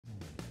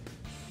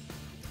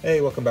Hey,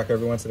 welcome back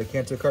everyone to the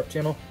KantoKarp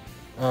channel.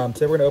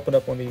 Today we're going to open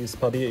up one of these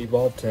Paldea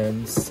Evolved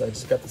tins. I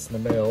just got this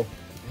in the mail,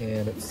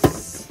 and it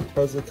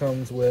supposedly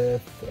comes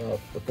with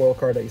the foil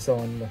card that you saw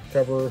on the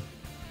cover,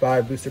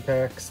 5 booster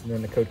packs, and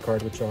then the code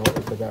card, which I'll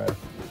provide.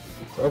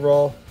 So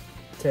overall,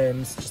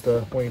 tins, just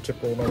the one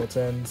typical normal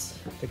tins.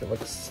 I think it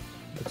looks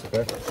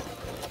okay.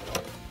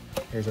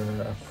 Here's our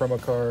promo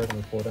card. Let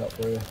me pull it out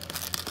for you.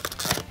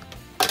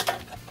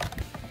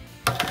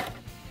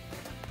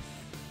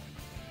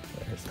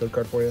 Here's the code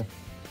card for you.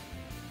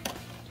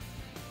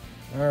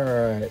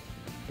 Alright,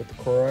 put the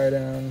core eye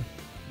down.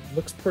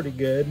 Looks pretty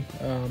good.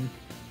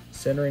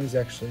 Centering is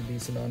actually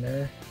decent on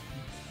there.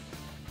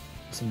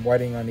 Some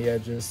whiting on the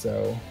edges,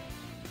 so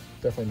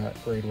definitely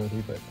not grade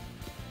worthy, but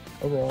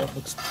overall it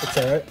looks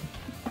alright.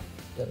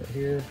 Got it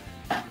here.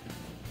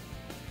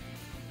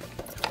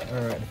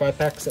 Alright, the 5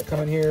 packs that come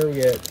in here, we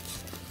get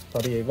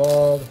Paldea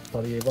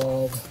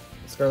Evolved,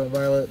 Scarlet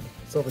Violet,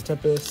 Silver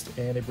Tempest,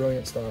 and a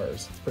Brilliant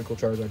Stars. It's a pretty cool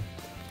Charizard.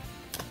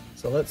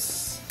 So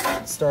let's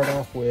start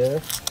off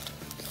with,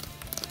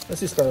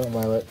 let's do Scarlet and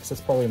Violet, because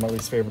that's probably my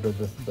least favorite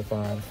of the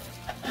 5.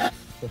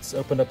 Let's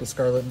open up the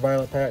Scarlet and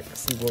Violet pack,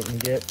 see what we can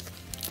get.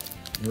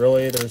 And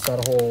really, there's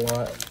not a whole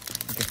lot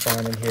you can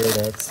find in here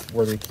that's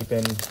worthy of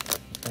keeping.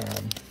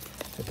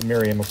 With the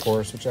Miriam, of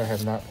course, which I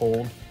have not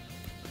pulled.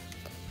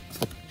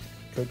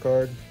 Code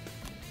card.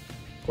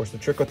 Of course, the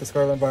trick with the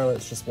Scarlet and Violet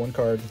is just one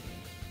card.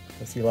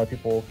 I see a lot of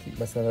people keep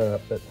messing that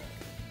up, but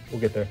we'll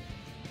get there.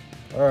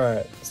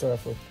 Alright, start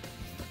off with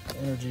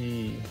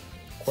Energy,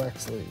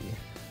 Quaxley,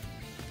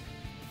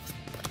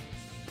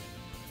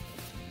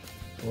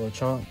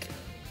 Lechonk.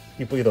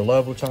 People either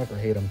love Lechonk or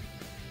hate him.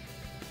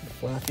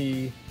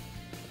 Flaffy,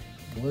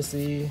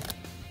 Blissey.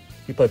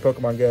 If you play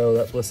Pokemon Go,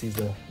 that Blissey's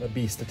a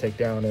beast to take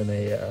down in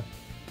a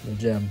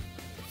gym.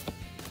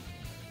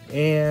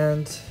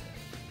 And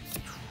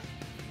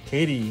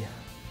Katie.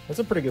 That's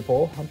a pretty good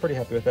pull. I'm pretty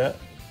happy with that.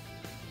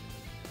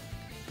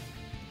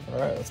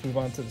 Alright, let's move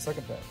on to the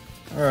second pack.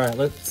 Alright,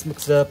 let's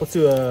mix it up. Let's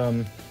do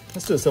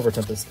a Silver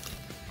Tempest.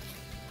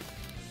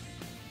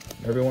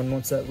 Everyone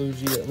wants that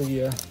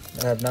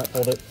Lugia. I have not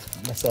pulled it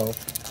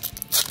myself.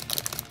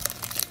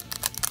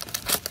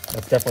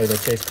 That's definitely the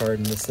chase card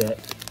in this set.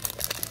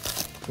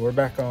 So we're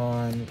back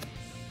on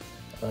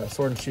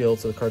Sword and Shield,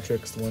 so the card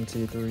tricks 1,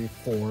 2, 3,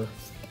 4.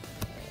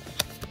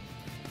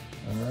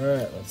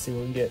 Alright, let's see what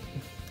we can get.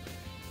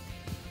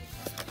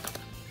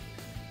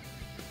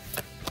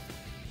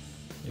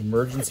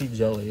 Emergency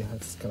Jelly.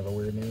 That's kind of a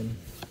weird name.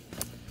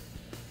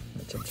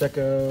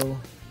 Chimcheco,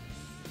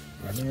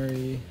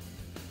 Mary.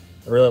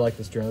 I really like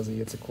this Drowsy.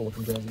 It's a cool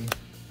looking Drowsy.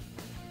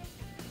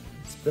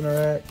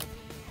 Spinarak,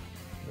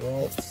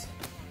 Ralts,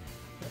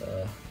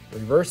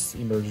 Reverse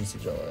Emergency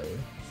Jelly,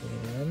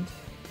 and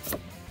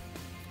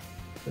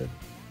the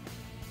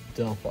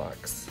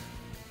Delphox.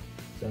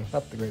 So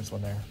not the greatest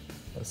one there.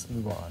 Let's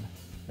move on.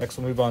 Next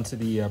we'll move on to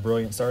the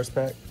Brilliant Stars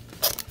pack.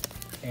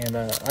 And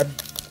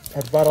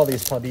I've bought all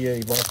these Paldea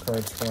Evolved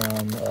cards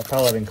from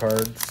Paladin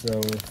Cards, so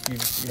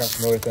if you're not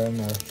familiar with them,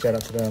 shout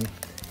out to them.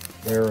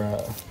 They're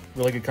a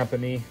really good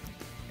company.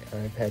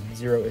 I've had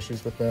 0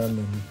 issues with them,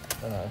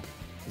 and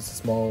it's a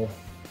small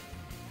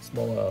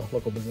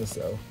local business,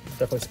 so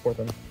definitely support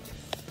them.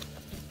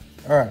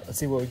 Alright, let's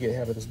see what we get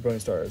out of this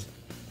Brilliant Stars.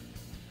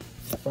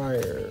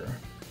 Fire,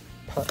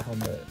 Pot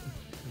Helmet,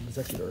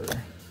 Executor,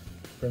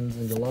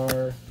 Crimson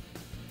Galar,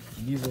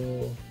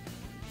 Diesel,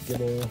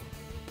 Gibble,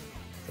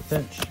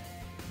 Pinch,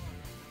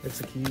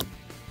 Execute,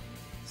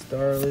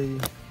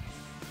 Starly,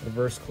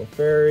 Reverse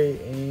Clefairy,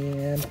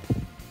 and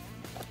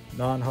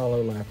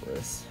non-hollow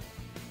Lapras.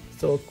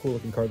 Still a cool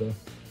looking card though.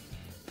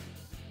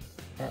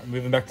 Alright,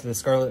 moving back to the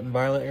Scarlet and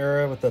Violet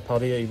era with the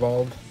Paldea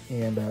Evolved,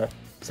 and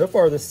so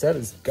far this set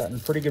has gotten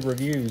pretty good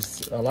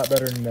reviews, a lot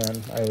better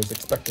than I was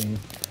expecting.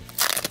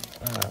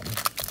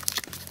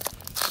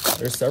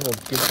 There's several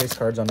good chase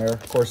cards on there.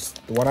 Of course,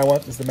 the one I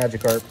want is the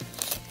Magikarp,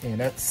 and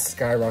that's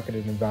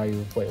skyrocketed in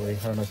value lately.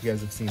 I don't know if you guys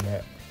have seen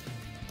that.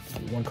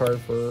 1 card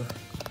for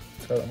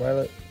Scarlet and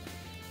Violet.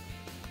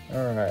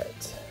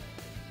 Alright.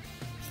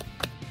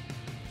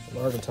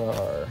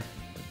 Larvitar,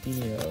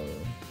 Dino,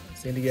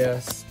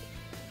 Sandygast,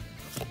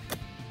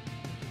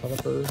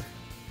 Pelipper,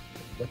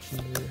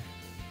 Fletchinder.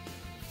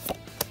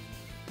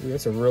 Ooh,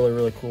 that's a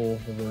really cool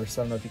reverse.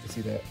 I don't know if you can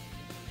see that.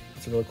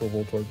 It's a really cool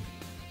Voltorb.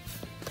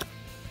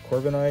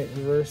 Corviknight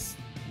reverse,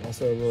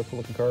 also a really cool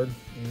looking card.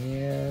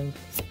 And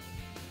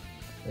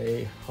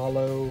a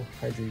Hollow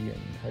Hydreigon.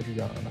 I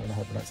don't know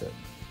how to pronounce it.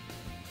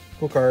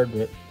 Cool card,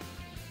 but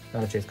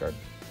not a chase card.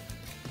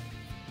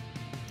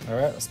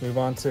 Alright, let's move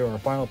on to our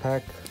final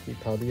pack, the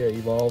Paldea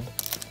Evolved.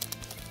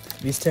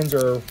 These tins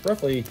are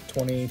roughly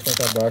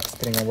 20-25 bucks,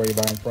 depending on where you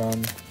buy them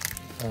from.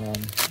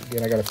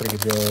 Again, I got a pretty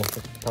good deal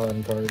with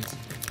Paladin cards.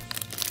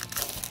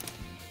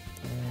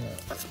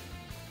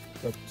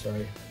 Oh,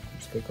 sorry,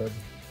 just good card.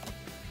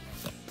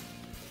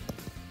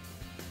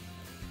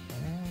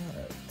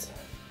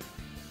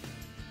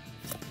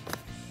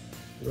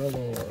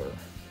 Alright.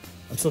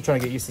 I'm still trying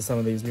to get used to some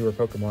of these newer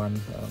Pokemon.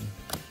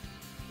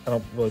 I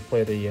don't really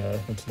play the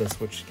Nintendo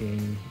Switch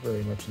game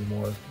very much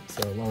anymore,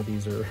 so a lot of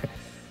these are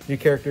new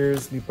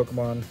characters, new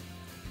Pokemon.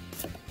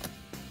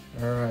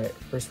 Alright,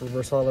 first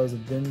reverse holo is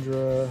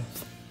Avendra,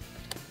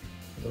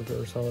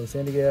 reverse holo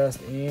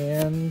Sandygast,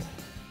 and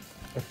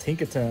a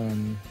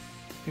Tinkaton.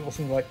 People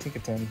seem to like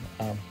Tinkaton.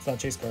 It's not a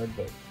chase card,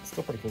 but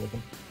still pretty cool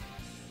looking.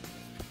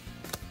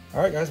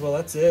 Alright guys, well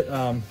that's it.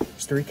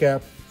 Just to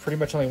recap, pretty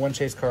much only one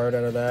chase card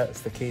out of that. It's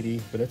the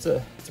Katie, but it's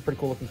a pretty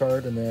cool looking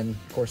card, and then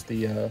of course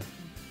the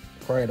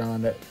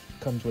Cryogon that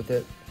comes with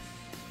it.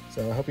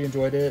 So I hope you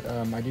enjoyed it.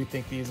 I do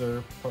think these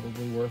are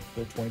probably worth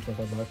the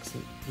 20-25 bucks.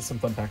 Just some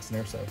fun packs in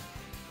there. So,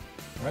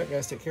 all right,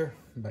 guys, take care.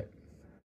 Bye.